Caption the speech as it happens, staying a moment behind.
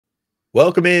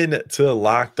Welcome in to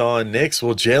Locked On Knicks.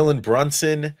 Will Jalen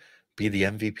Brunson be the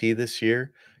MVP this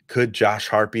year? Could Josh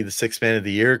Hart be the sixth man of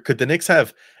the year? Could the Knicks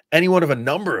have any one of a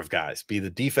number of guys be the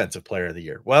defensive player of the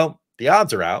year? Well, the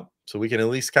odds are out, so we can at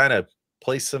least kind of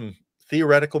place some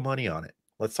theoretical money on it.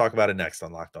 Let's talk about it next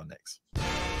on Locked On Knicks.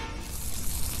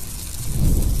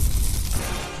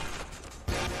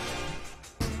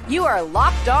 You are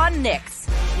Locked On Knicks,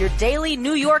 your daily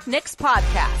New York Knicks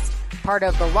podcast. Part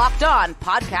of the Locked On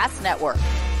Podcast Network.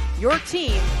 Your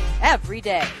team every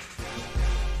day.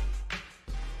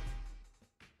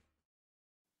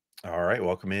 All right,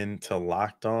 welcome in to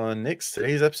Locked On Knicks.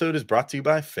 Today's episode is brought to you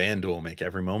by FanDuel. Make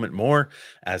every moment more.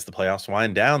 As the playoffs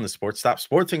wind down, the sports stop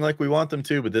sporting like we want them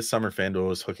to, but this summer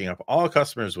FanDuel is hooking up all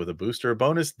customers with a booster or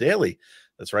bonus daily.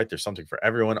 That's right, there's something for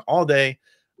everyone all day,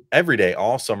 every day,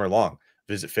 all summer long.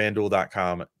 Visit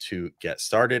FanDuel.com to get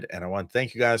started. And I want to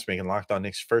thank you guys for making Locked On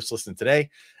Knicks first listen today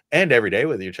and every day,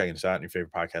 whether you're checking us out on your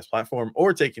favorite podcast platform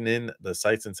or taking in the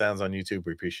sights and sounds on YouTube.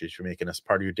 We appreciate you making us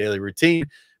part of your daily routine.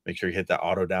 Make sure you hit that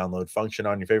auto download function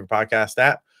on your favorite podcast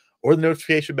app or the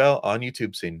notification bell on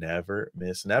YouTube so you never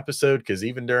miss an episode, because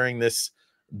even during this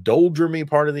doldrummy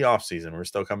part of the offseason, we're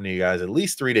still coming to you guys at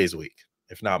least 3 days a week,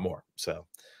 if not more. So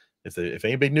if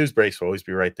any big news breaks, we'll always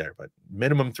be right there, but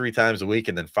minimum 3 times a week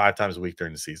and then 5 times a week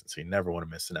during the season. So you never want to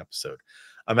miss an episode.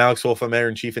 I'm Alex Wolf. I'm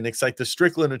editor-in-chief at Knicks site The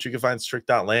Strickland, which you can find at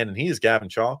strick.land. And he is Gavin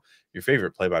Shaw, your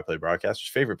favorite play-by-play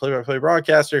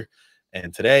broadcaster.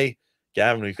 And today,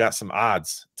 Gavin, we've got some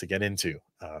odds to get into.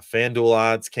 FanDuel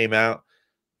odds came out.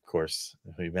 Of course,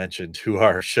 we mentioned who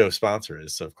our show sponsor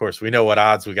is. So, of course, we know what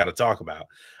odds we got to talk about.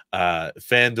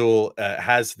 FanDuel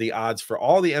has the odds for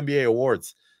all the NBA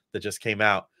awards that just came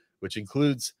out, which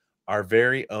includes our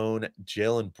very own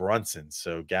Jalen Brunson.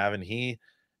 So, Gavin, he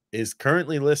is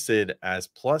currently listed as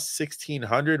plus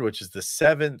 1,600, which is the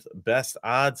 7th best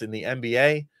odds in the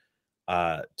NBA.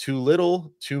 Too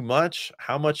little, too much?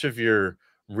 How much of your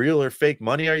real or fake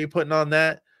money are you putting on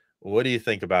that? What do you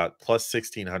think about plus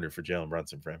 1,600 for Jalen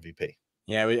Brunson for MVP?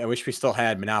 Yeah, I wish we still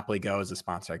had Monopoly Go as a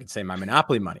sponsor. I could say my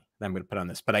Monopoly money that I'm going to put on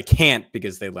this, but I can't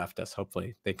because they left us.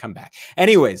 Hopefully they come back.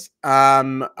 Anyways,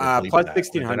 plus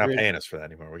 1,600. They're not paying us for that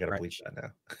anymore. We got to bleep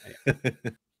that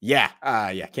now.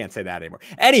 Yeah, can't say that anymore.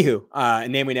 Anywho, a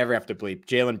name we never have to bleep,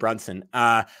 Jalen Brunson.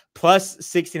 Plus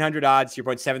 1,600 odds, your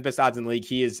point, 7th best odds in the league.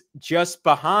 He is just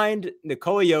behind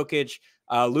Nikola Jokic,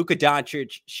 Luka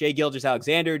Doncic, Shai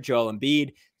Gilgeous-Alexander, Joel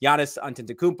Embiid, Giannis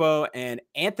Antetokounmpo, and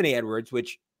Anthony Edwards,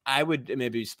 which I would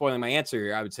maybe spoiling my answer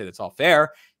here. I would say that's all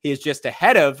fair. He is just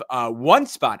ahead of one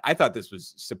spot. I thought this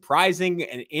was surprising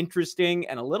and interesting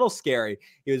and a little scary.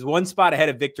 He was one spot ahead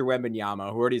of Victor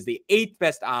Wembanyama, who already is the 8th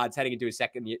best odds heading into his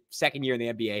second year in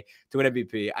the NBA to win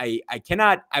MVP.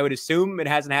 I would assume it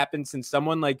hasn't happened since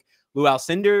someone like Lou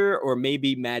Alcindor or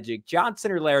maybe Magic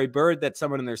Johnson or Larry Bird, that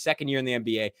someone in their second year in the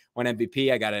NBA won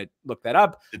MVP. I got to look that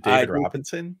up. David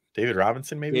Robinson,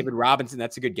 maybe? David Robinson,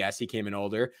 that's a good guess. He came in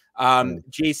older.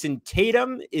 Jason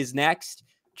Tatum is next.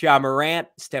 Ja Morant,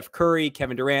 Steph Curry,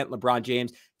 Kevin Durant, LeBron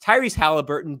James, Tyrese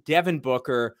Halliburton, Devin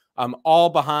Booker, all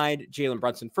behind Jalen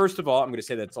Brunson. First of all, I'm going to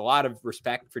say that's a lot of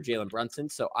respect for Jalen Brunson,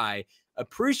 so I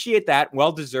appreciate that.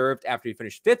 Well-deserved after he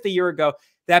finished 5th a year ago.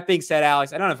 That being said,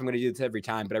 Alex, I don't know if I'm going to do this every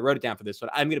time, but I wrote it down for this one.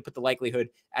 I'm going to put the likelihood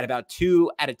at about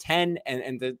 2 out of 10,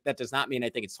 and that does not mean I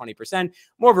think it's 20%,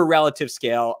 more of a relative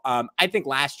scale. I think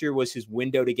last year was his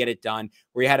window to get it done,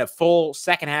 where he had a full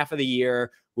second half of the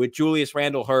year with Julius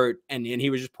Randle hurt, and he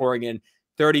was just pouring in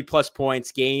 30-plus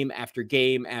points game after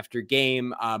game after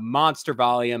game, monster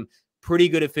volume, pretty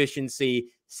good efficiency,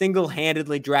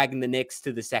 single-handedly dragging the Knicks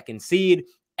to the 2nd seed.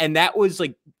 And that was,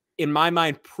 like, in my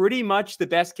mind, pretty much the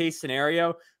best-case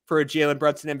scenario for a Jalen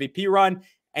Brunson MVP run.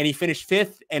 And he finished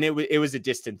 5th, and it was a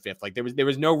distant 5th. Like, there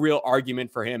was no real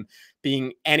argument for him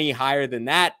being any higher than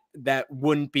that. That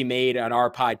wouldn't be made on our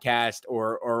podcast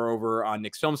or over on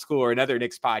Knicks Film School or another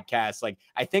Knicks podcast. Like,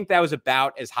 I think that was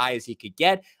about as high as he could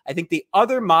get. I think the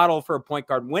other model for a point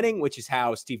guard winning, which is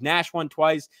how Steve Nash won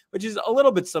twice, which is a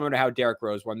little bit similar to how Derrick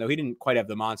Rose won, though he didn't quite have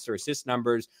the monster assist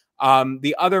numbers.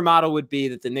 The other model would be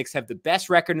that the Knicks have the best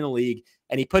record in the league,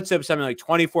 and he puts up something like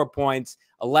 24 points,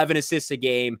 11 assists a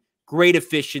game, great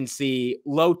efficiency,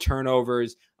 low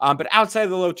turnovers. But outside of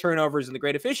the low turnovers and the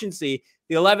great efficiency,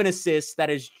 the 11 assists, that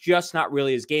is just not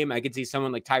really his game. I could see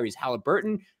someone like Tyrese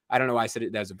Halliburton. I don't know why I said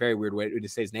it. That was a very weird way to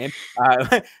say his name.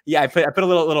 Yeah, I put a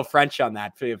little French on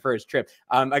that for his trip.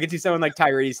 I could see someone like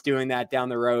Tyrese doing that down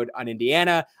the road on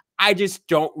Indiana. I just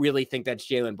don't really think that's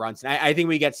Jalen Brunson. I think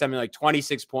we get something like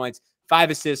 26 points, 5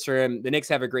 assists for him. The Knicks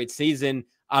have a great season.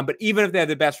 But even if they have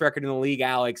the best record in the league,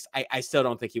 Alex, I still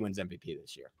don't think he wins MVP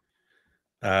this year.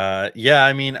 Yeah,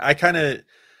 I mean,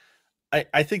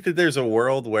 I think that there's a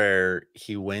world where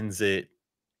he wins it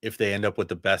if they end up with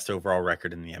the best overall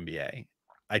record in the NBA.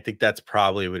 I think that's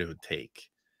probably what it would take.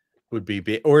 Would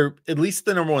be or at least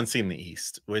the number one seed in the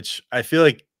East, which I feel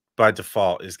like by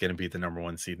default is going to be the number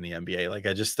one seed in the NBA. Like,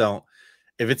 I just don't.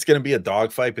 If it's going to be a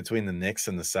dogfight between the Knicks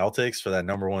and the Celtics for that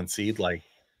number one seed, like,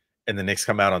 and the Knicks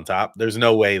come out on top, there's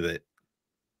no way that,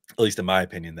 at least in my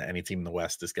opinion, that any team in the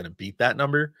West is going to beat that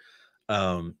number.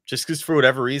 Just because for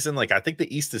whatever reason, like, I think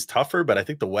the East is tougher, but I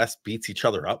think the West beats each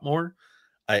other up more.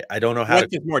 I don't know how West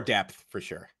is more depth for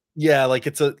sure. Yeah, like,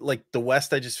 it's a like the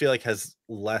West, I just feel like has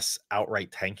less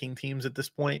outright tanking teams at this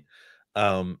point.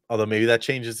 Although maybe that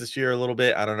changes this year a little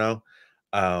bit. I don't know.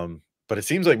 But it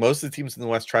seems like most of the teams in the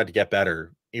West tried to get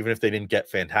better, even if they didn't get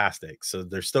fantastic. So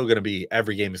there's still going to be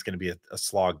every game is going to be a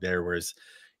slog there. Whereas,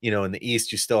 in the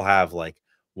East, you still have like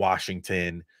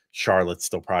Washington, Charlotte's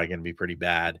still probably going to be pretty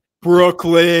bad.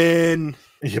 Brooklyn.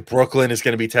 Yeah, Brooklyn is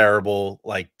going to be terrible.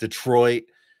 Like Detroit,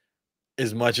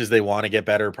 as much as they want to get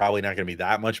better, probably not going to be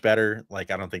that much better.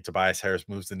 Like, I don't think Tobias Harris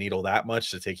moves the needle that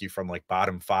much to take you from like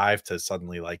bottom 5 to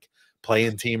suddenly like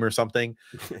play-in team or something.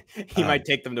 He might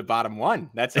take them to bottom 1.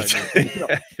 That's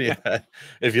yeah.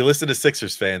 If you listen to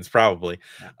Sixers fans, probably.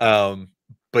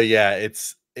 But yeah,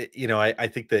 I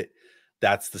think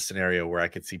that's the scenario where I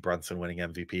could see Brunson winning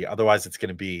MVP. Otherwise, it's going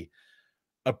to be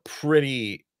a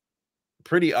pretty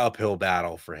uphill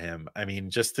battle for him. I mean,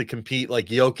 just to compete, like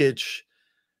Jokic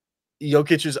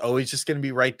is always just going to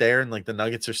be right there, and like the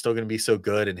Nuggets are still going to be so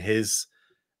good, and his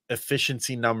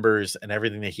efficiency numbers and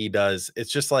everything that he does,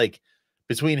 it's just like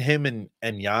between him and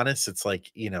Giannis, it's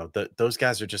like, those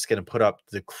guys are just going to put up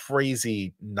the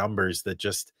crazy numbers that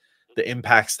just the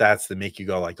impact stats that make you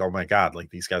go like, oh my God, like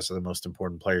these guys are the most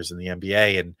important players in the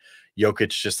NBA. And Jokic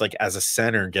just like as a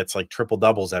center gets like triple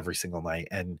doubles every single night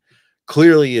and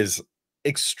clearly is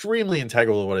extremely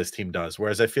integral to what his team does.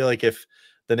 Whereas I feel like if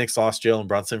the Knicks lost Jalen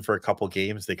Brunson for a couple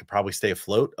games, they could probably stay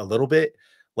afloat a little bit.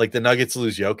 Like the Nuggets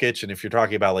lose Jokic, and if you're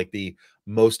talking about like the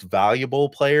most valuable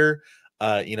player,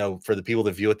 for the people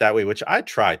to view it that way, which I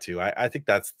try to, I think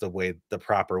that's the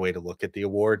proper way to look at the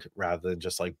award rather than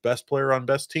just like best player on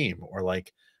best team or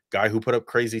like guy who put up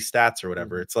crazy stats or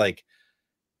whatever. It's like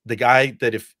the guy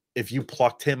that if you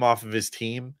plucked him off of his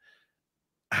team,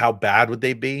 how bad would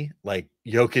they be? Like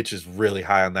Jokic is really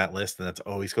high on that list, and that's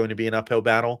always going to be an uphill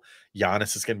battle.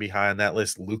 Giannis is going to be high on that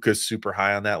list. Luka's super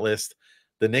high on that list.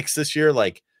 The Knicks this year,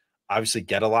 like, obviously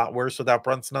get a lot worse without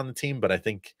Brunson on the team, but I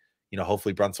think,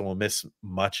 hopefully Brunson will miss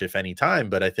much, if any time.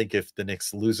 But I think if the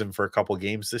Knicks lose him for a couple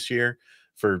games this year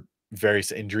for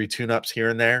various injury tune-ups here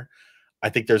and there, I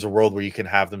think there's a world where you can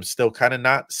have them still kind of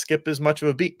not skip as much of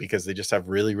a beat because they just have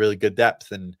really, really good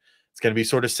depth. And it's going to be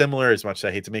sort of similar, as much as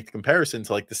I hate to make the comparison,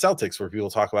 to like the Celtics, where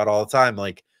people talk about all the time,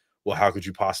 like, well, how could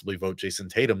you possibly vote Jason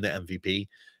Tatum the MVP,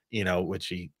 which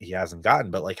he hasn't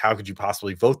gotten, but like, how could you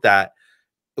possibly vote that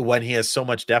when he has so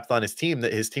much depth on his team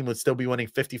that his team would still be winning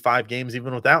 55 games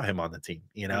even without him on the team,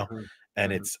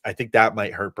 And I think that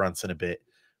might hurt Brunson a bit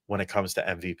when it comes to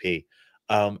MVP.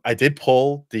 I did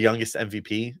pull the youngest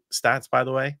MVP stats, by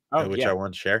the way, which I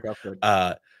wanted to share.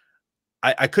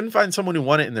 I couldn't find someone who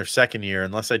won it in their second year,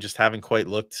 unless I just haven't quite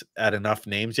looked at enough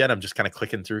names yet. I'm just kind of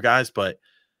clicking through guys, but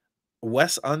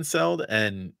Wes Unseld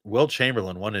and Wilt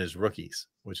Chamberlain won it as rookies,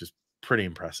 which is pretty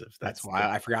impressive. That's why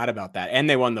I forgot about that. And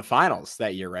they won the finals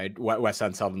that year, right? Wes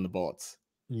Unseld and the Bullets.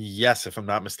 Yes, if I'm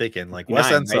not mistaken. Like Wes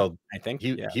Unseld, right? I think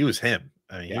he was him.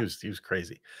 I mean, he was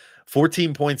crazy.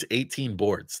 14 points, 18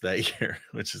 boards that year,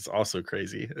 which is also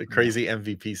crazy. A crazy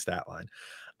MVP stat line.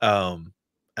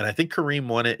 And I think Kareem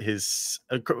won it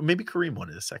maybe Kareem won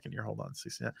it his second year. Hold on.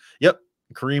 Yep.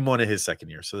 Kareem won it his second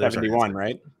year. So there's 71,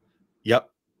 right? Yep.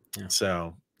 Yeah.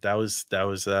 So that was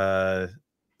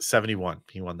 71.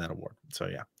 He won that award. So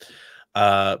yeah.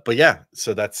 But yeah,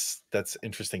 so that's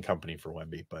interesting company for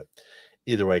Wemby. But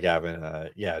either way, Gavin,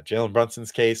 Jalen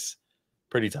Brunson's case,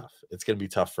 pretty tough. It's going to be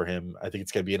tough for him. I think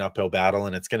it's going to be an uphill battle,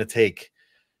 and it's going to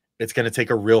take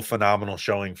a real phenomenal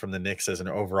showing from the Knicks as an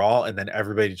overall, and then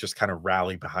everybody just kind of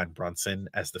rally behind Brunson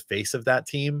as the face of that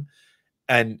team.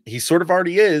 And he sort of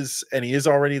already is, and he is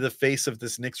already the face of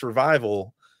this Knicks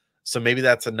revival. So maybe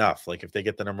that's enough. Like if they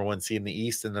get the number one seed in the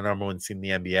East and the number one seed in the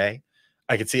NBA,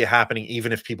 I could see it happening,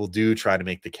 even if people do try to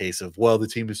make the case of, well, the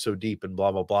team is so deep and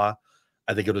blah, blah, blah.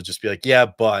 I think it'll just be like, yeah,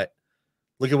 but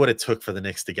look at what it took for the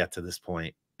Knicks to get to this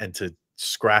point and to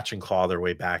scratch and claw their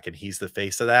way back. And he's the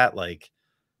face of that. Like,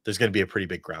 there's going to be a pretty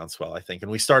big groundswell, I think.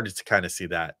 And we started to kind of see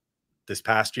that this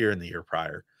past year and the year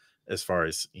prior, as far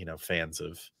as, fans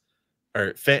of,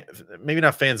 maybe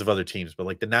not fans of other teams, but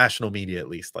like the national media, at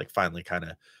least, like finally kind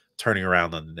of turning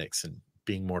around on the Knicks and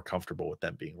being more comfortable with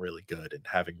them being really good and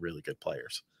having really good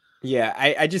players. Yeah,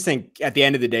 I just think at the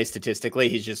end of the day, statistically,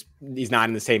 he's not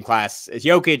in the same class as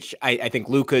Jokic. I think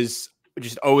Luka's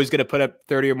just always going to put up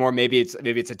 30 or more. Maybe it's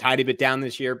a tiny bit down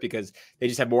this year because they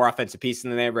just have more offensive pieces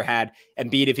than they ever had.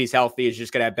 Embiid, if he's healthy, is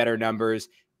just going to have better numbers.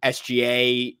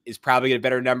 SGA is probably going to have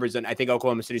better numbers. And I think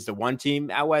Oklahoma City's the one team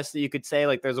out west that you could say,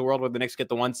 like, there's a world where the Knicks get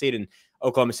the 1 seed and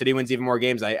Oklahoma City wins even more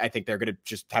games. I think they're going to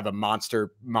just have a monster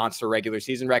regular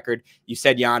season record. You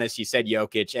said Giannis, you said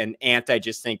Jokic, and Ant, I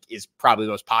just think, is probably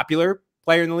the most popular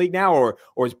player in the league now, or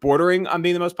is bordering on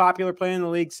being the most popular player in the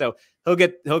league. So he'll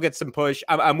get some push.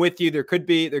 I'm with you. There could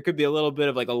be a little bit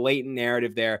of like a latent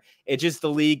narrative there. It's just the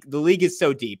league is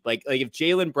so deep. Like if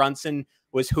Jalen Brunson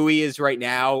was who he is right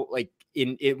now, like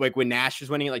in it, like when Nash was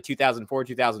winning it, like 2004,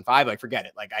 2005, like forget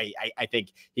it. Like I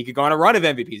think he could go on a run of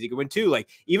MVPs. He could win 2. Like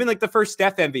even like the first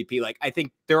Steph MVP. Like I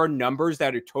think there are numbers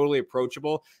that are totally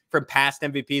approachable from past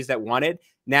MVPs that won it.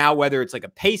 Now, whether it's like a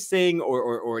pace thing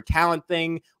or a talent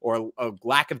thing or a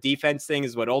lack of defense thing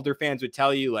is what older fans would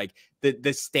tell you. Like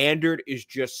the standard is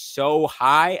just so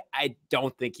high. I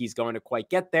don't think he's going to quite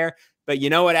get there. But you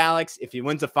know what, Alex? If he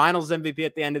wins the Finals MVP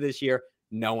at the end of this year,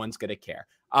 no one's going to care.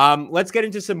 Let's get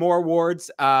into some more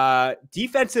awards.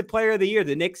 Defensive Player of the Year.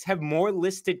 The Knicks have more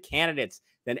listed candidates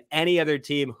than any other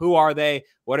team. Who are they?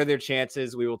 What are their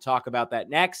chances? We will talk about that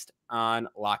next on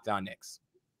Locked On Knicks.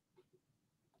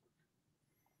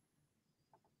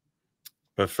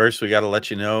 But first, we got to let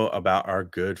you know about our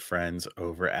good friends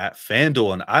over at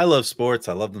FanDuel. And I love sports.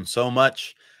 I love them so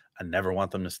much. I never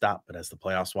want them to stop. But as the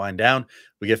playoffs wind down,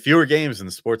 we get fewer games and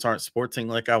the sports aren't sporting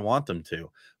like I want them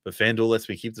to. But FanDuel lets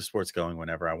me keep the sports going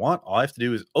whenever I want. All I have to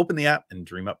do is open the app and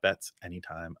dream up bets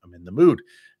anytime I'm in the mood.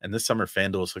 And this summer,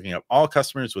 FanDuel is hooking up all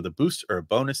customers with a boost or a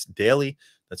bonus daily.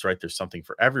 That's right. There's something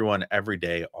for everyone every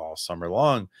day, all summer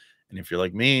long. And if you're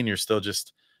like me and you're still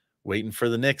just waiting for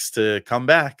the Knicks to come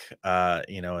back,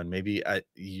 and maybe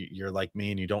you're like me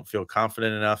and you don't feel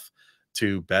confident enough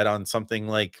to bet on something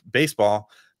like baseball,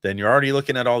 then you're already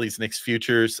looking at all these Knicks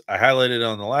futures. I highlighted it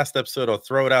on the last episode. I'll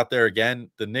throw it out there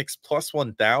again. The Knicks plus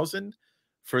 1,000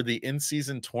 for the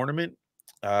in-season tournament,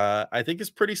 I think is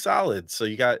pretty solid. So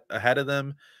you got ahead of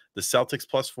them the Celtics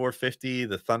plus 450,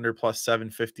 the Thunder plus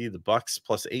 750, the Bucks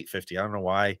plus 850. I don't know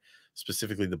why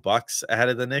specifically the Bucks ahead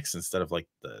of the Knicks instead of like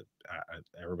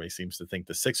everybody seems to think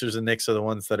the Sixers and Knicks are the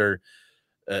ones that are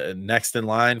next in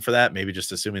line for that. Maybe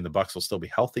just assuming the Bucks will still be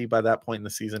healthy by that point in the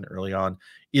season early on.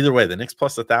 Either way, the Knicks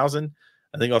plus 1,000,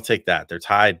 I think I'll take that. They're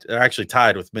tied. They're actually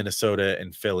tied with Minnesota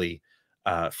and Philly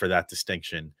for that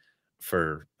distinction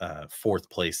for 4th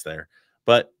place there.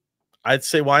 But I'd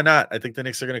say why not? I think the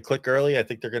Knicks are going to click early. I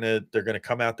think they're going to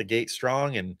come out the gate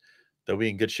strong, and they'll be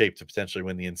in good shape to potentially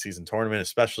win the in-season tournament,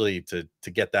 especially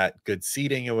to get that good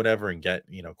seeding or whatever and get,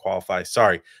 qualify.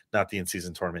 Sorry, not the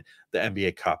in-season tournament, the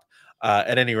NBA Cup.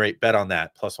 At any rate, bet on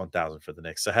that, plus 1,000 for the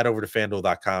Knicks. So head over to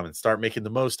FanDuel.com and start making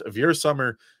the most of your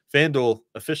summer. FanDuel,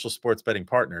 official sports betting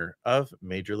partner of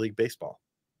Major League Baseball.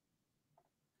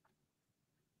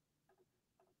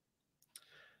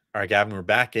 All right, Gavin, we're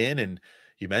back in, and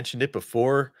you mentioned it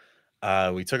before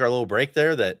we took our little break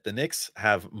there that the Knicks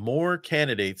have more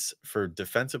candidates for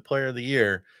Defensive Player of the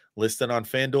Year listed on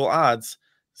FanDuel odds.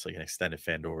 It's like an extended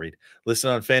FanDuel read.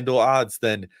 Listed on FanDuel odds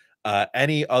than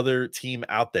any other team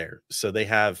out there. So they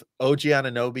have OG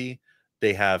Anunoby,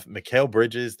 they have Mikal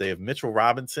Bridges, they have Mitchell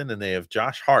Robinson, and they have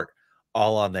Josh Hart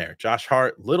all on there. Josh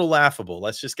Hart, little laughable.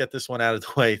 Let's just get this one out of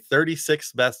the way.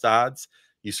 36 best odds.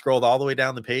 You scrolled all the way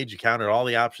down the page. You counted all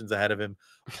the options ahead of him,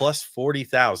 plus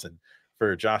 40,000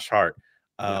 for Josh Hart.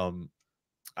 I'm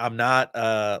not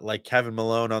like Kevin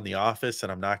Malone on The Office,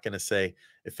 and I'm not going to say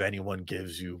if anyone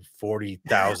gives you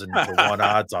 40,000 for one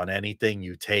odds on anything,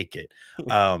 you take it.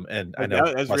 And I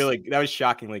know that was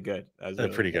shockingly good. That was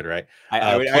really pretty good, right?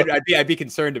 I'd be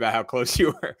concerned about how close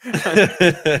you were.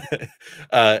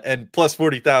 And plus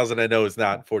 40,000, I know is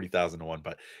not 40,000 to 1,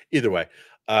 but either way,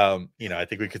 I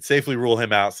think we could safely rule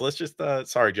him out. So let's just,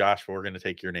 sorry, Josh, we're going to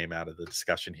take your name out of the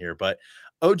discussion here. But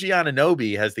OG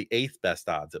Anunoby has the 8th best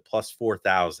odds at plus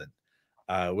 4,000,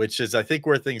 which is, I think,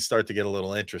 where things start to get a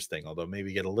little interesting, although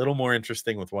maybe get a little more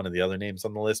interesting with one of the other names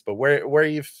on the list. But where are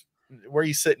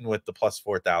you sitting with the plus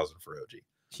 4,000 for OG?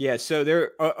 Yeah, so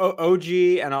they're OG,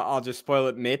 and I'll just spoil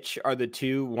it, Mitch, are the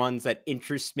two ones that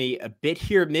interest me a bit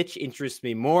here. Mitch interests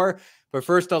me more. But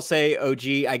first, I'll say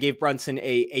OG. I gave Brunson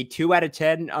a 2 out of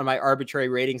 10 on my arbitrary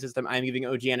rating system. I'm giving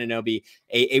OG Anunoby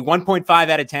a 1.5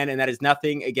 out of 10, and that is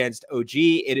nothing against OG.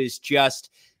 It is just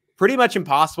pretty much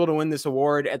impossible to win this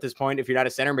award at this point if you're not a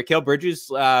center. Mikal Bridges,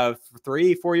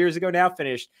 3-4 years ago now,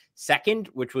 finished 2nd,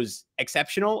 which was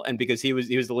exceptional, and because he was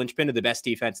the linchpin of the best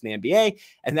defense in the NBA,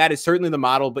 and that is certainly the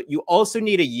model. But you also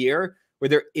need a year where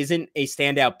there isn't a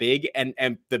standout big. And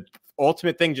the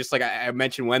ultimate thing, just like I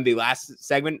mentioned Wemby last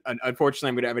segment,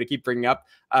 unfortunately, I'm gonna keep bringing up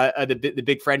the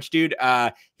big French dude.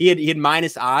 He had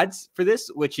minus odds for this,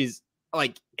 which is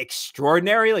like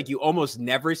extraordinary. Like you almost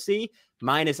never see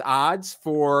minus odds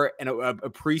for a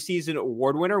preseason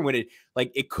award winner when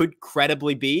it could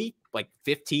credibly be like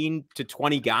 15 to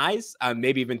 20 guys,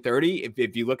 maybe even 30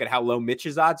 if you look at how low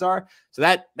Mitch's odds are. So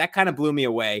that kind of blew me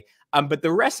away. But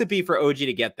the recipe for OG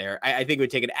to get there, I think it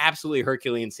would take an absolutely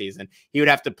Herculean season. He would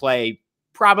have to play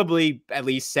probably at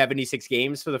least 76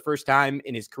 games for the first time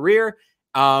in his career.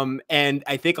 And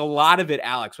I think a lot of it,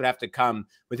 Alex, would have to come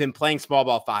with him playing small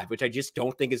ball 5, which I just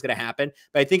don't think is going to happen.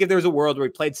 But I think if there was a world where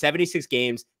he played 76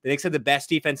 games, the Knicks had the best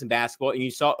defense in basketball, and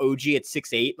you saw OG at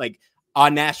 6'8", like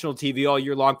on national TV all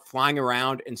year long, flying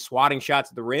around and swatting shots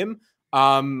at the rim.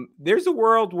 There's a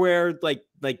world where like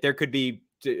there could be,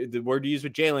 the word you use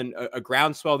with Jalen, a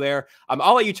groundswell there.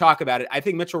 I'll let you talk about it. I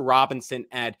think Mitchell Robinson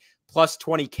at plus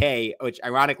 20K, which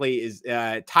ironically is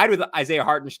tied with Isaiah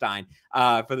Hartenstein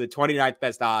for the 29th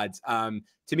best odds.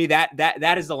 To me,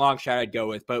 that is the long shot I'd go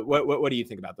with. But what do you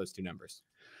think about those two numbers?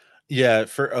 Yeah,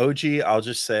 for OG, I'll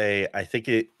just say I think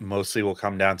it mostly will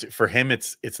come down to, for him,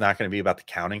 it's not going to be about the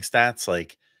counting stats.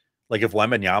 Like if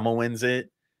Wembanyama wins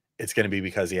it, it's going to be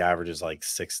because he averages like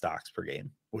 6 stocks per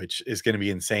game, which is going to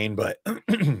be insane. But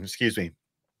excuse me,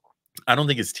 I don't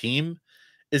think his team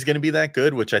is going to be that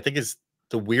good, which I think is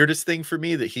the weirdest thing for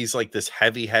me, that he's like this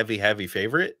heavy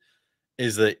favorite,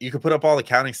 is that you could put up all the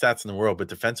counting stats in the world, but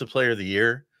defensive player of the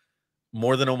year,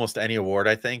 more than almost any award,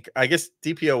 I think, I guess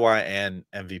DPOY and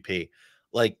MVP,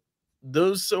 like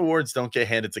those awards don't get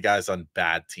handed to guys on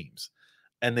bad teams.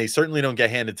 And they certainly don't get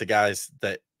handed to guys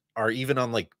that are even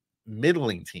on like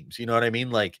middling teams. You know what I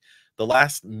mean? Like the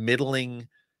last middling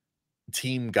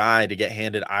team guy to get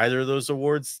handed either of those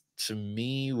awards to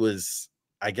me was,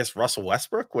 I guess, Russell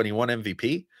Westbrook when he won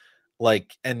MVP.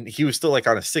 Like, and he was still like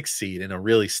on a 6th seed in a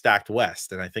really stacked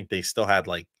West. And I think they still had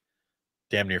like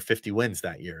damn near 50 wins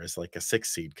that year as like a 6th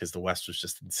seed, because the West was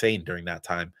just insane during that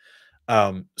time.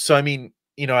 So, I mean,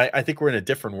 you know, I think we're in a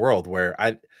different world where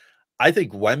I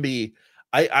think Wemby,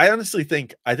 I honestly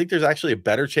think, there's actually a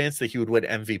better chance that he would win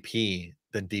MVP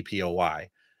than DPOY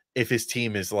if his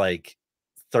team is like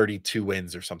 32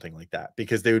 wins or something like that,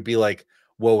 because they would be like,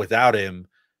 well, without him,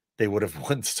 they would have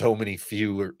won so many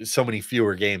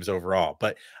fewer games overall.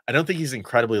 But I don't think he's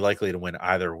incredibly likely to win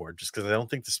either award, just because I don't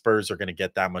think the Spurs are going to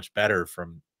get that much better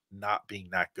from not being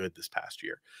that good this past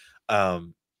year.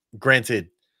 Granted,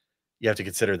 you have to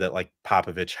consider that like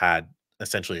Popovich had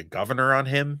essentially a governor on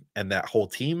him and that whole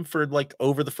team for like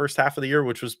over the first half of the year,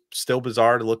 which was still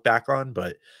bizarre to look back on.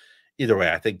 But either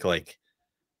way, I think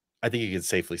you can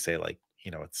safely say, like,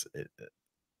 you know,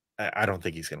 I don't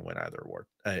think he's going to win either award,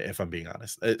 if I'm being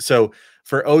honest. So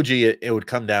for OG, it would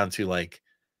come down to like,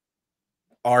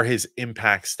 are his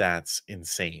impact stats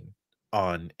insane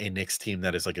on a Knicks team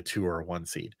that is like a 2 or a 1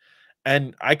 seed?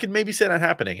 And I could maybe see that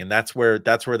happening. And that's where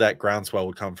that groundswell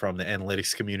would come from. The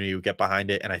analytics community would get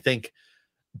behind it. And I think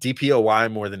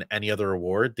DPOY, more than any other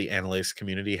award, the analytics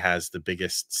community has the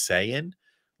biggest say in.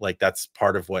 Like, that's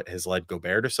part of what has led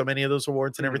Gobert to so many of those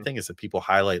awards and everything, is that people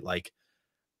highlight like,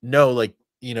 no, like,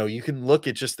 you know, you can look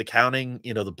at just the counting,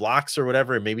 you know, the blocks or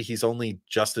whatever, and maybe he's only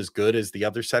just as good as the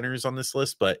other centers on this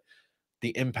list, but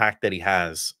the impact that he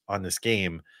has on this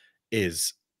game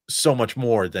is so much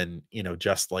more than, you know,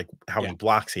 just like how many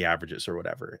blocks he averages or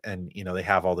whatever. And, you know, they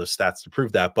have all those stats to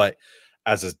prove that. But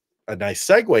as a nice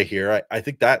segue here, I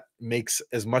think that makes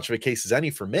as much of a case as any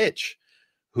for Mitch,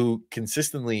 who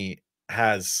consistently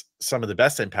has some of the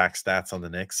best impact stats on the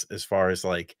Knicks as far as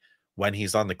like when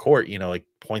he's on the court, you know, like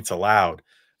points allowed,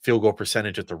 field goal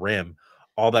percentage at the rim,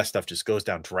 all that stuff just goes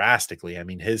down drastically. I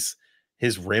mean, his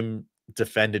rim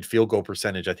defended field goal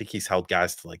percentage, I think he's held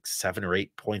guys to like 7 or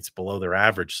 8 points below their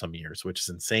average some years, which is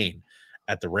insane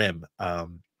at the rim.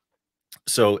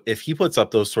 So if he puts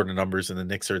up those sort of numbers and the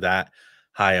Knicks are that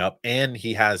high up, and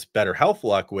he has better health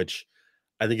luck, which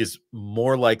I think is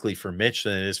more likely for Mitch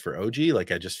than it is for OG.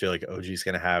 Like, I just feel like OG is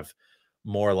going to have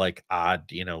more like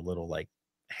odd, you know, little like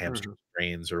hamstring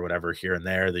sprains or whatever here and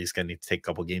there that he's going to need to take a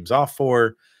couple games off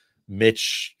for.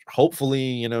 Mitch, hopefully,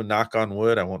 you know, knock on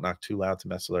wood, I won't knock too loud to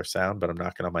mess with our sound, but I'm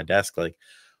knocking on my desk, like,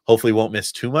 hopefully won't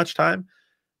miss too much time.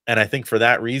 And I think for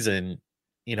that reason,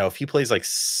 you know, if he plays like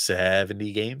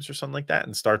 70 games or something like that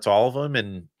and starts all of them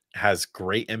and has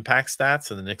great impact stats,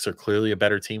 and the Knicks are clearly a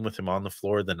better team with him on the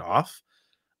floor than off,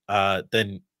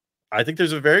 then I think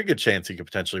there's a very good chance he could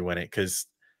potentially win it, because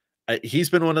he's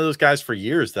been one of those guys for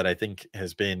years that I think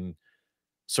has been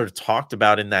sort of talked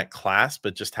about in that class,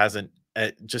 but just hasn't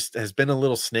just has been a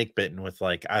little snake bitten with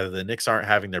like either the Knicks aren't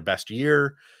having their best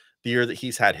year, the year that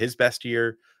he's had his best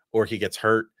year, or he gets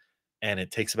hurt and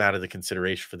it takes him out of the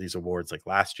consideration for these awards like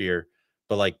last year.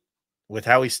 But like with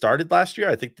how he started last year,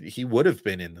 I think that he would have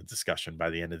been in the discussion by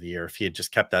the end of the year if he had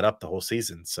just kept that up the whole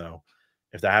season. So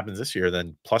if that happens this year,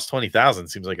 then plus 20,000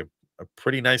 seems like a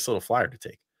pretty nice little flyer to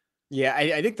take. Yeah,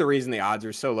 I think the reason the odds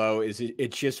are so low is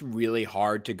it's just really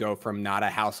hard to go from not a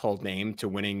household name to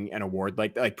winning an award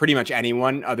like pretty much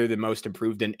anyone other than most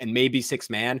improved and maybe six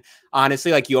man.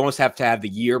 Honestly, like you almost have to have the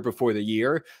year before the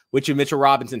year, which if Mitchell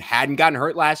Robinson hadn't gotten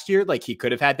hurt last year, like he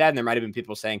could have had that. And there might have been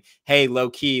people saying, hey, low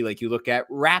key, like you look at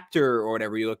Raptor or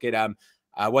whatever, you look at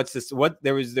what's this?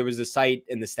 There was a site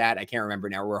in the stat I can't remember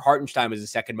now where Hartenstein was the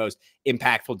second most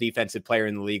impactful defensive player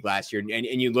in the league last year, and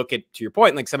you look at, to your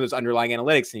point, like some of those underlying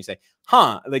analytics, and you say,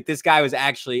 like this guy was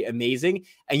actually amazing,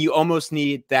 and you almost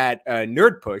need that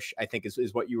nerd push. I think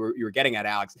is what you were getting at,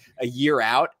 Alex. A year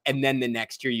out, and then the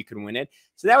next year you can win it.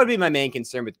 So that would be my main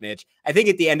concern with Mitch. I think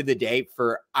at the end of the day,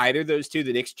 for either of those two,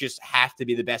 the Knicks just have to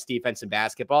be the best defense in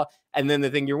basketball. And then the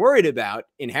thing you're worried about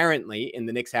inherently in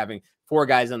the Knicks having four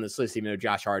guys on this list, even though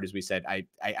Josh Hart, as we said,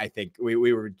 I think we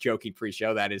were joking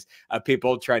pre-show that is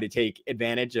people try to take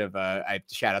advantage of. I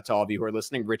shout out to all of you who are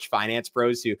listening, rich finance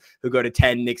pros who go to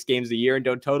 10 Knicks games a year and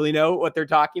don't totally know what they're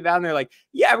talking about. And they're like,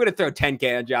 yeah, I'm going to throw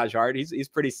 10K on Josh Hart. He's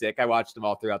pretty sick. I watched him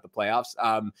all throughout the playoffs.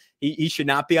 He should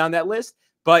not be on that list,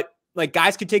 but like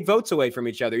guys could take votes away from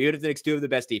each other, even if the Knicks do have the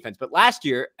best defense. But last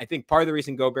year, I think part of the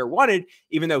reason Gobert wanted,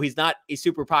 even though he's not a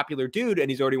super popular dude and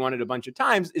he's already won it a bunch of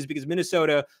times, is because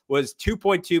Minnesota was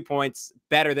 2.2 points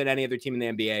better than any other team in the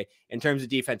NBA in terms of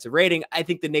defensive rating. I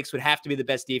think the Knicks would have to be the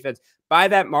best defense by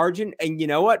that margin. And you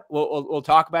know what? We'll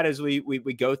talk about it as we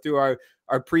go through our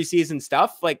preseason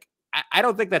stuff. Like, I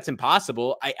don't think that's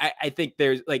impossible. I think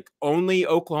there's like only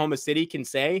Oklahoma City can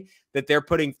say that they're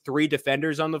putting three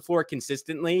defenders on the floor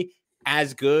consistently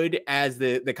as good as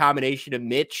the combination of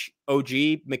Mitch, OG,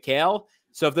 Mikal.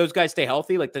 So if those guys stay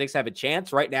healthy, like the Knicks have a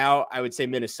chance. Right now, I would say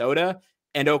Minnesota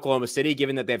and Oklahoma City,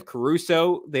 given that they have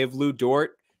Caruso, they have Lou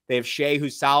Dort, they have Shea,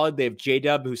 who's solid, they have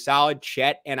J-Dub, who's solid,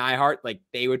 Chet and iHeart. Like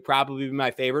they would probably be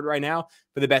my favorite right now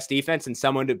for the best defense and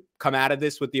someone to come out of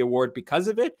this with the award because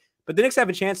of it. But the Knicks have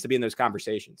a chance to be in those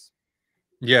conversations.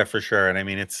 Yeah, for sure. And I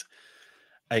mean,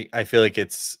 I feel like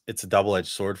it's a double-edged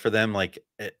sword for them. Like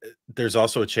there's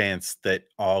also a chance that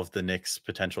all of the Knicks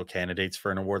potential candidates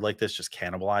for an award like this just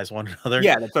cannibalize one another.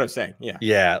 Yeah, that's what I'm saying. Yeah.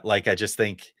 Yeah. Like I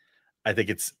think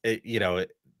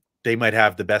they might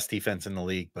have the best defense in the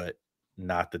league, but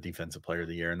not the defensive player of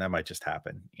the year. And that might just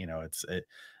happen.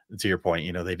 To your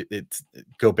point,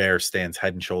 Gobert stands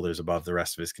head and shoulders above the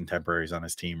rest of his contemporaries on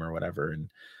his team or whatever.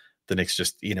 And the Knicks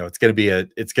just, it's going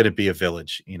to be a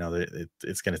village,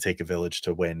 it's going to take a village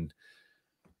to win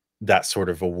that sort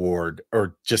of award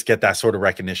or just get that sort of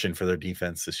recognition for their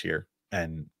defense this year.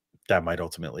 And that might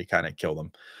ultimately kind of kill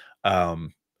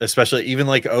them. Especially even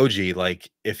like OG, like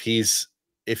if he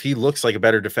looks like a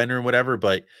better defender and whatever,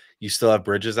 but you still have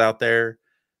Bridges out there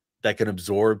that can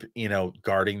absorb,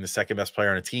 guarding the second best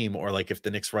player on a team, or like if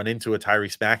the Knicks run into a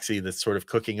Tyrese Maxey that's sort of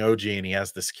cooking OG and he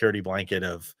has the security blanket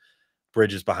of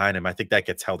Bridges behind him, I think that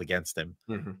gets held against him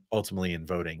ultimately in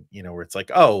voting, where it's like,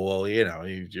 oh, well,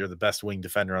 you're the best wing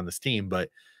defender on this team, but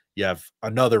you have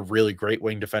another really great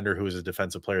wing defender who was a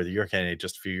defensive player of the year candidate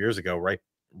just a few years ago, right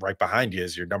behind you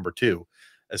is your number two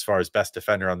as far as best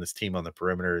defender on this team on the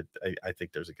perimeter. I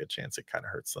think there's a good chance it kind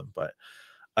of hurts them. But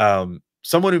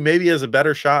someone who maybe has a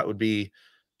better shot would be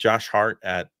Josh Hart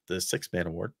at the six-man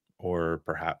award, or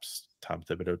perhaps Tom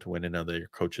Thibodeau to win another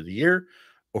coach of the year,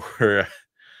 or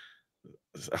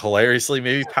hilariously,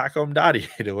 maybe Paco Dottie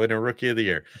to win a rookie of the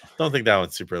year. Don't think that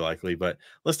one's super likely, but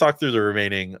let's talk through the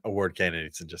remaining award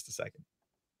candidates in just a second.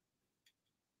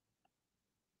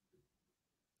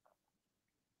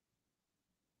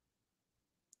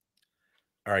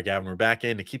 All right, Gavin, we're back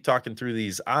in to keep talking through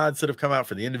these odds that have come out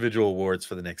for the individual awards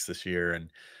for the Knicks this year.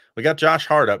 And we got Josh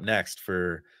Hart up next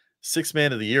for Sixth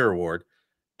Man of the Year award.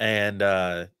 And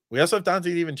we also have Donte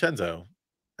DiVincenzo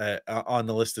on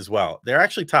the list as well. They're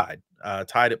actually tied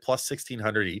at plus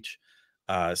 1,600 each.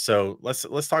 So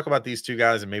let's talk about these two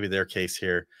guys and maybe their case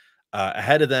here.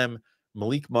 Ahead of them,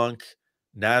 Malik Monk,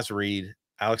 Naz Reid,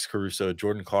 Alex Caruso,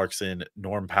 Jordan Clarkson,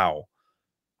 Norm Powell.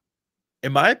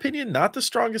 In my opinion, not the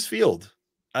strongest field.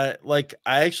 I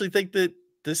actually think that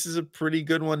this is a pretty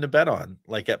good one to bet on.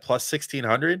 Like at plus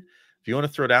 1,600, if you want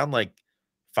to throw down like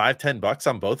 $5-10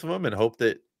 on both of them and hope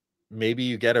that maybe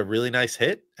you get a really nice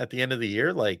hit at the end of the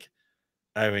year, like,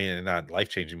 I mean, not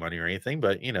life-changing money or anything,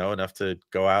 but enough to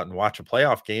go out and watch a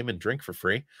playoff game and drink for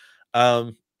free.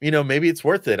 Maybe it's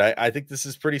worth it. I think this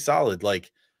is pretty solid. Like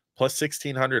plus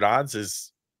 1,600 odds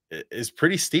is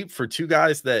pretty steep for two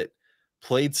guys that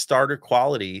played starter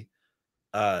quality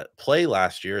play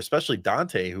last year, especially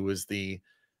Donte, who was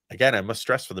again, I must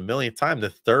stress for the millionth time,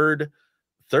 the third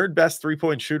best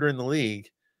 3-point shooter in the league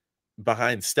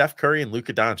behind Steph Curry and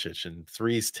Luka Doncic, and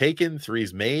threes taken,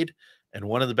 threes made, and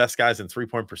one of the best guys in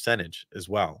 3-point percentage as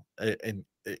well. And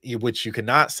which you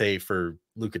cannot say for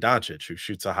Luka Doncic, who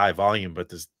shoots a high volume but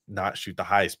does not shoot the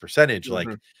highest percentage. Like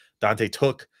Donte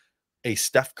took a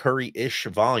Steph Curry-ish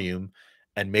volume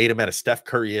and made him at a Steph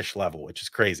Curry-ish level, which is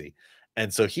crazy.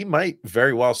 And so he might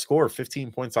very well score 15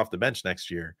 points off the bench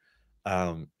next year.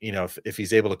 If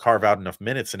he's able to carve out enough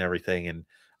minutes and everything. And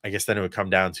I guess then it would come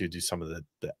down to, do some of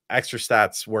the extra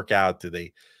stats work out? Do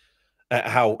they,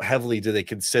 how heavily do they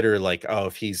consider, like, oh,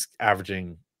 if he's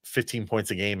averaging 15 points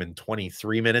a game and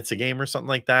 23 minutes a game or something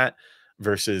like that,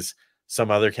 versus some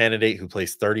other candidate who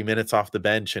plays 30 minutes off the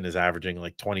bench and is averaging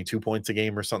like 22 points a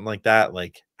game or something like that?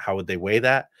 Like, how would they weigh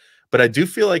that? But I do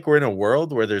feel like we're in a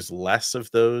world where there's less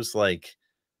of those like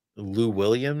Lou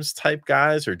Williams type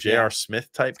guys or J.R.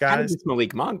 Smith type guys. Kind of just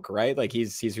Malik Monk, right? Like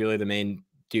he's really the main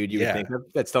dude you would think of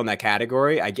that's still in that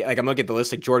category. I'm looking at the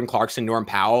list, like Jordan Clarkson, Norm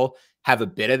Powell have a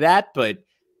bit of that, but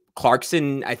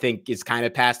Clarkson, I think, is kind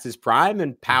of past his prime,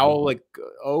 and Powell like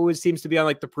always seems to be on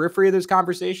like the periphery of those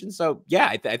conversations. So yeah,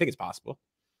 I think it's possible.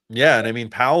 Yeah, and I mean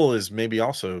Powell is maybe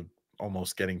also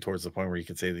almost getting towards the point where you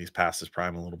could say that he's past his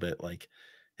prime a little bit. Like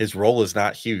his role is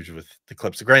not huge with the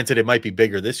Clips. Granted, it might be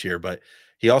bigger this year, but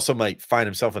he also might find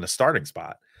himself in a starting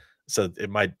spot. So it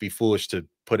might be foolish to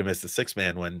put him as the sixth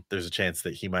man when there's a chance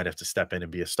that he might have to step in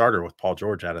and be a starter with Paul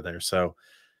George out of there. So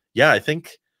yeah,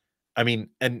 I mean,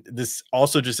 and this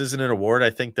also just isn't an award. I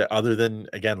think that other than,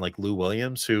 again, like Lou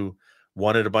Williams, who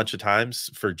won it a bunch of times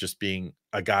for just being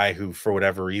a guy who, for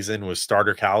whatever reason, was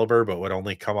starter caliber, but would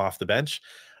only come off the bench.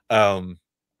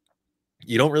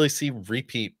 You don't really see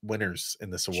repeat winners in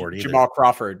this award either. Jamal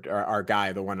Crawford, our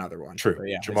guy, the one other one. True. But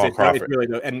yeah, Jamal Crawford.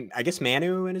 Really, and I guess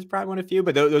Manu in his prime won a few,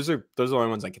 but those are the only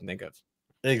ones I can think of.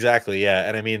 Exactly. Yeah.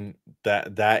 And I mean,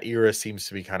 that era seems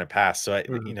to be kind of past. So,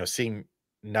 seeing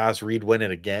Naz Reid win it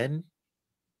again,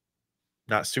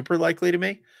 not super likely to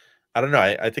me. I don't know.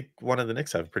 I think one of the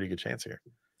Knicks have a pretty good chance here.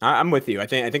 I'm with you. I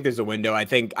think there's a window. I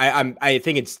think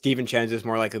it's DiVincenzo is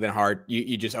more likely than Hart.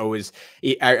 You just always,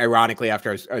 ironically,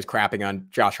 after I was crapping on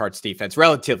Josh Hart's defense,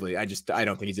 relatively, I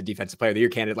don't think he's a defensive player of the year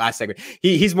candidate last segment.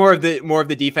 He's more of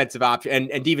the defensive option,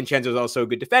 and DiVincenzo is also a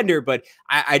good defender, but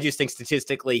I just think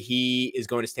statistically he is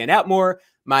going to stand out more.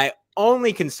 My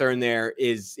only concern there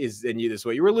is this is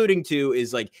what you were alluding to,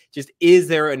 is like, just, is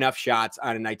there enough shots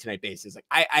on a night-to-night basis? Like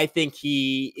I think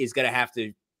he is going to have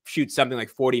to shoot something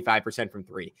like 45% from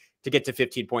three to get to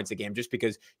 15 points a game, just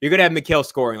because you're going to have Mikal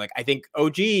scoring. Like, I think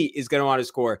OG is going to want to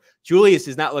score. Julius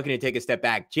is not looking to take a step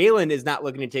back. Jalen is not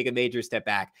looking to take a major step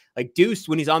back. Like, Deuce,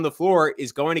 when he's on the floor,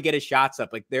 is going to get his shots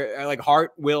up. Like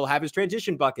Hart will have his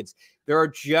transition buckets. There are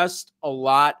just a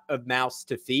lot of mouths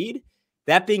to feed.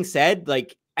 That being said,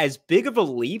 like, as big of a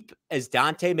leap as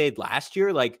Donte made last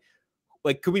year, like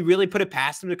could we really put it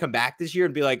past him to come back this year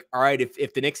and be like, all right,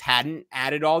 if the Knicks hadn't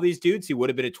added all these dudes, he would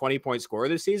have been a 20-point scorer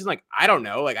this season? Like, I don't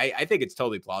know. Like, I think it's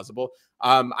totally plausible.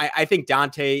 I think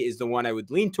Donte is the one I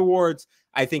would lean towards.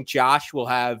 I think Josh will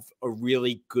have a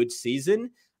really good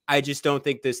season. I just don't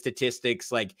think the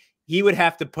statistics, like, he would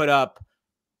have to put up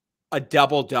a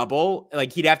double-double.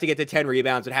 Like, he'd have to get to 10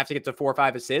 rebounds, would have to get to 4 or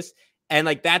 5 assists. And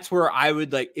like, that's where I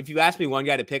would, like, if you ask me one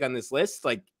guy to pick on this list,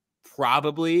 like,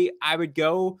 probably I would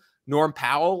go Norm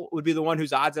Powell would be the one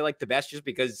whose odds I like the best, just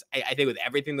because I think with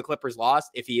everything the Clippers lost,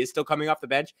 if he is still coming off the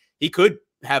bench, he could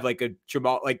have like a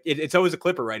Jamal, like it's always a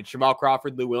Clipper, right? It's Jamal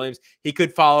Crawford, Lou Williams. He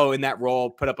could follow in that role,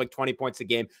 put up like 20 points a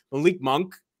game. Malik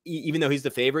Monk, even though he's the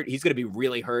favorite, he's going to be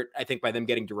really hurt, I think, by them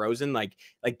getting DeRozan.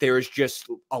 Like there is just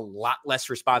a lot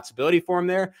less responsibility for him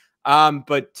there.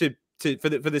 But for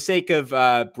the sake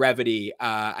of brevity,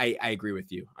 I agree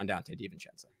with you on Donte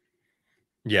DiVincenzo.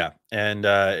 Yeah. And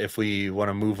if we want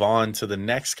to move on to the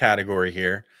next category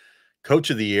here, Coach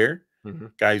of the Year,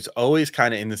 guy who's always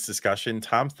kind of in this discussion,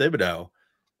 Tom Thibodeau,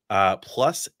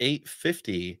 plus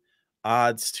 850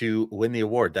 odds to win the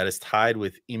award. That is tied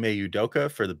with Ime Udoka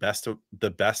for the best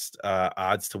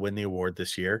odds to win the award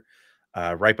this year.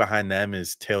 Right behind them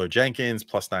is Taylor Jenkins,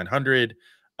 plus 900,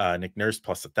 Nick Nurse,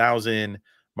 plus 1,000,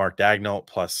 Mark Daigneault,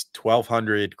 plus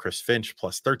 1,200, Chris Finch,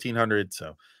 plus 1,300.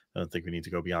 So I don't think we need to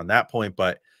go beyond that point,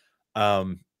 but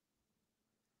I'm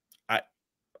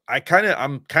kind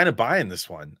of buying this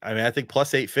one. I mean, I think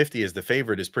plus 850 as the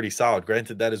favorite is pretty solid.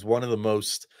 Granted, that is one of the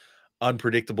most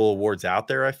unpredictable awards out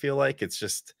there. I feel like I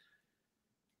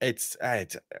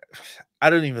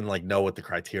don't even like know what the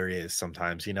criteria is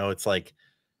sometimes. It's like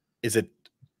Is it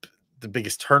the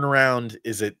biggest turnaround?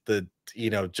 Is it the,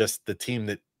 just the team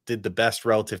that did the best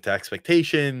relative to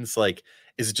expectations? Like,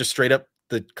 is it just straight up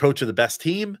the coach of the best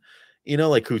team,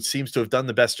 like who seems to have done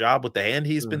the best job with the hand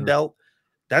he's been dealt?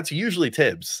 That's usually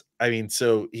Tibbs. I mean,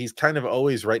 so he's kind of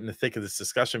always right in the thick of this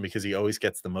discussion because he always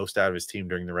gets the most out of his team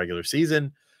during the regular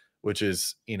season, which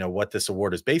is, what this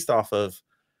award is based off of.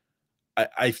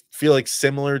 I feel like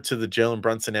similar to the Jalen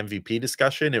Brunson MVP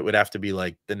discussion, it would have to be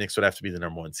like the Knicks would have to be the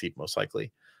 #1 seed most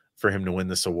likely for him to win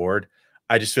this award.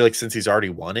 I just feel like since he's already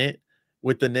won it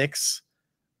with the Knicks,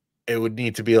 it would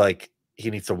need to be like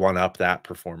he needs to one up that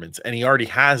performance. And he already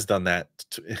has done that,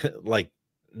 like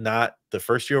not the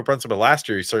first year of Brunson, but last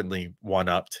year he certainly one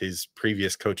upped his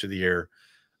previous Coach of the Year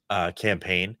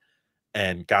campaign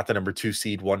and got the #2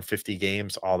 seed, 150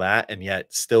 games, all that, and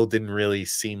yet still didn't really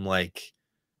seem like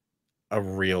a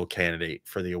real candidate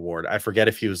for the award. I forget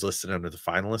if he was listed under the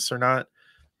finalists or not.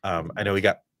 I know he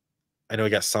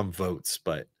got some votes,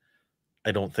 but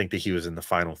I don't think that he was in the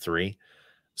final 3.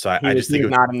 So I just think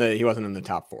he wasn't in the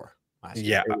top 4 last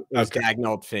year. It was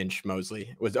Dagnall, Finch,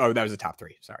 Mosley. That was the top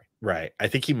 3. Sorry. Right. I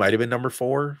think he might have been number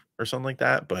 4 or something like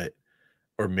that,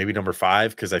 or maybe number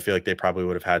 5, because I feel like they probably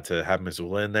would have had to have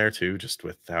Missoula in there too, just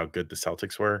with how good the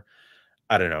Celtics were.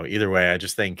 I don't know. Either way, I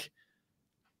just think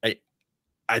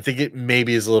I think it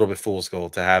maybe is a little bit fool's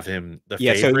gold to have him the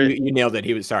favorite. So you nailed it.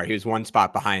 He was 1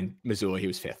 spot behind Missoula. He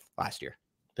was 5th last year.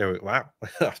 Wow.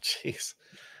 Oh, jeez.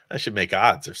 I should make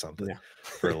odds or something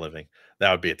for a living.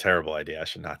 That would be a terrible idea. I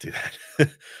should not do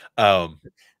that.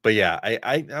 But yeah,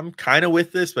 I'm kind of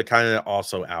with this, but kind of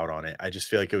also out on it. I just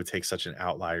feel like it would take such an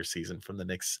outlier season from the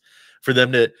Knicks for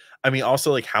them to,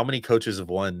 also like how many coaches have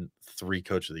won 3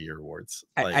 Coach of the Year awards?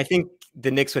 I think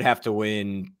the Knicks would have to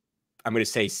win, I'm going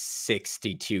to say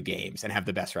 62 games and have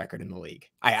the best record in the league.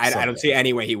 I don't see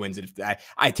any way he wins it.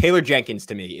 Taylor Jenkins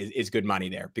to me is good money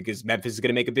there because Memphis is going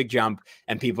to make a big jump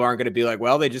and people aren't going to be like,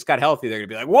 well, they just got healthy. They're going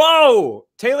to be like, whoa,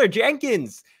 Taylor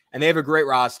Jenkins. And they have a great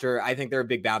roster. I think they're a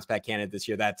big bounce back candidate this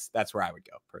year. That's where I would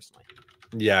go personally.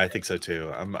 Yeah, I think so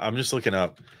too. I'm just looking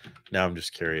up now. I'm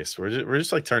just curious. We're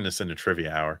just like turning this into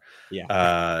trivia hour.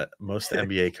 Yeah. Most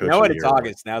NBA coaches. You know what? It's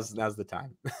August. Now's the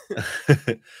time.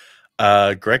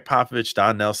 Greg Popovich,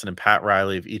 Don Nelson, and Pat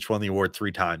Riley have each won the award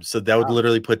 3 times. So that would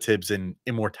literally put Tibbs in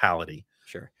immortality.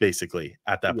 Sure. Basically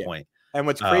at that point. And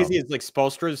what's crazy is like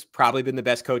Spoelstra's probably been the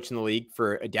best coach in the league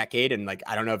for a decade. And like,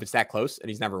 I don't know if it's that close and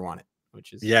he's never won it,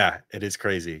 which is. Yeah, it is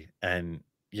crazy. And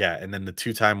yeah. And then the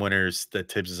 2-time winners that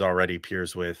Tibbs is already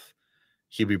peers with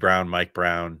Hubie Brown, Mike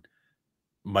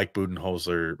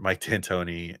Budenholzer, Mike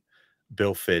D'Antoni,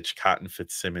 Bill Fitch, Cotton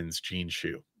Fitzsimmons, Gene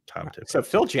Shue. So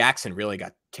Phil Jackson really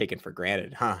got taken for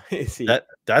granted, huh?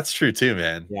 That's true too,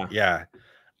 man. Yeah.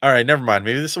 All right, never mind.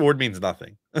 Maybe this award means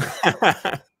nothing.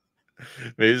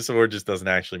 Maybe this award just doesn't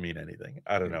actually mean anything.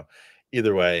 I don't know.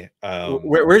 Either way,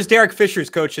 where's Derek Fisher's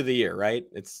Coach of the Year? Right?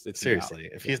 It's seriously.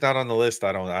 If he's not on the list,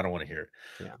 I don't want to hear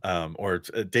it. Yeah. Or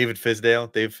David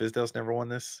Fisdale. David Fisdale's never won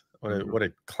this. What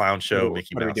a clown show.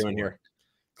 Mickey Mouse. What are we doing here?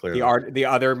 Clearly, the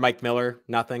other Mike Miller.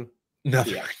 Nothing.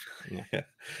 Yeah.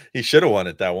 He should have won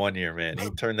it that one year, man. He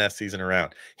turned that season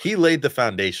around. He laid the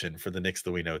foundation for the Knicks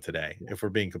that we know today, if we're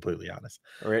being completely honest.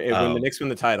 Or when the Knicks win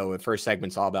the title, the first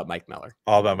segment's all about Mike Miller.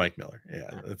 All about Mike Miller.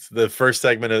 Yeah. It's the first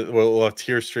segment. We'll have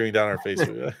tears streaming down our face.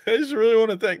 I just really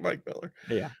want to thank Mike Miller.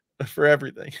 Yeah. For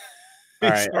everything.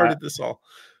 He started this all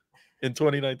in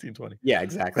 2019-20. Yeah,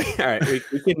 exactly. All right.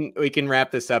 We can wrap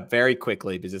this up very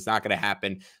quickly because it's not going to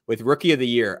happen with Rookie of the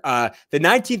Year. The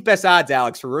 19th best odds,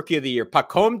 Alex, for Rookie of the Year.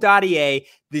 Pacome Dadier,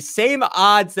 the same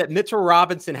odds that Mitchell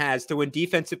Robinson has to win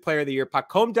Defensive Player of the Year.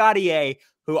 Pacome Dadier,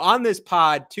 who on this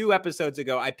pod 2 episodes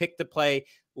ago, I picked to play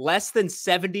less than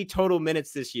 70 total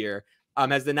minutes this year,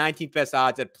 has the 19th best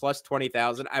odds at plus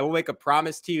 20,000. I will make a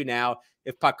promise to you now.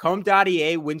 If Pacome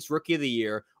Dadier wins Rookie of the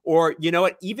Year, or you know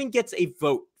what, even gets a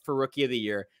vote for Rookie of the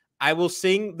Year, I will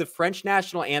sing the French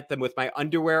national anthem with my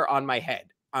underwear on my head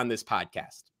on this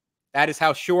podcast. That is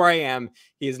how sure I am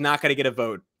he is not going to get a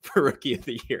vote for Rookie of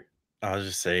the Year. I'll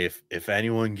just say if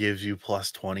anyone gives you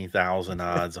plus 20,000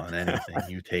 odds on anything,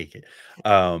 you take it.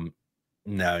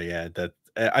 No, yeah, that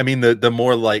I mean the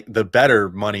more like the better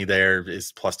money there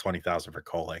is plus 20,000 for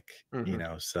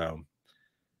Kolek, so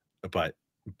but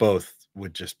both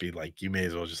would just be like, you may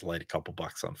as well just light a couple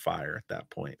bucks on fire at that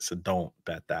point. So don't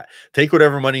bet that. Take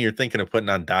whatever money you're thinking of putting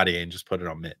on Dadier and just put it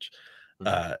on Mitch,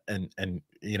 and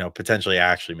potentially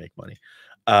actually make money.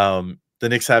 The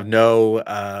Knicks have no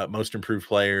most improved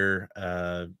player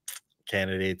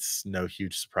candidates. No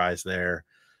huge surprise there.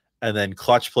 And then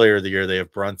clutch player of the year, they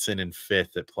have Brunson in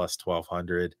 5th at plus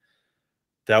 1,200.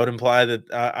 That would imply that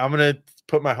I'm going to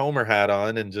put my homer hat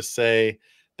on and just say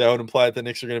that would imply that the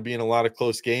Knicks are going to be in a lot of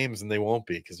close games, and they won't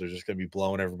be because they're just going to be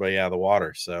blowing everybody out of the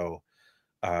water. So,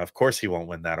 of course, he won't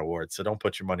win that award. So don't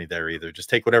put your money there either. Just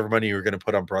take whatever money you were going to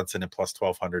put on Brunson at plus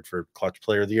 1,200 for Clutch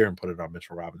Player of the Year and put it on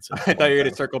Mitchell Robinson. I thought you were going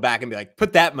to circle back and be like,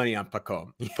 put that money on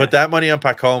Pacome. Put that money on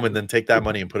Pacome and then take that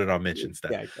money and put it on Mitch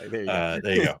instead. Yeah, okay, there you go.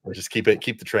 There you go. We'll just keep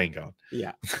the train going.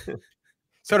 Yeah.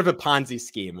 Sort of a Ponzi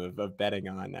scheme of betting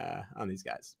on these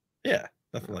guys. Yeah,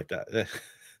 nothing like that.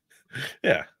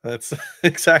 Yeah, that's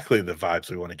exactly the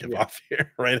vibes we want to give off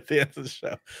here right at the end of the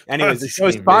show. Anyways, the show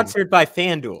is sponsored by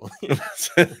FanDuel.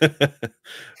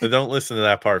 Don't listen to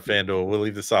that part, FanDuel. We'll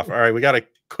leave this off. All right, we got to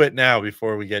quit now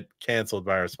before we get canceled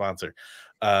by our sponsor.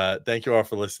 Thank you all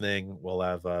for listening. We'll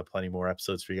have plenty more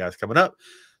episodes for you guys coming up,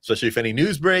 especially if any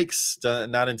news breaks.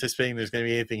 Not anticipating there's going to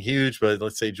be anything huge, but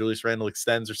let's say Julius Randle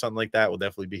extends or something like that. We'll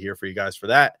definitely be here for you guys for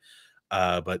that.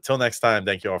 But till next time,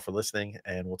 thank you all for listening,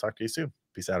 and we'll talk to you soon.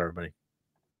 Peace out, everybody.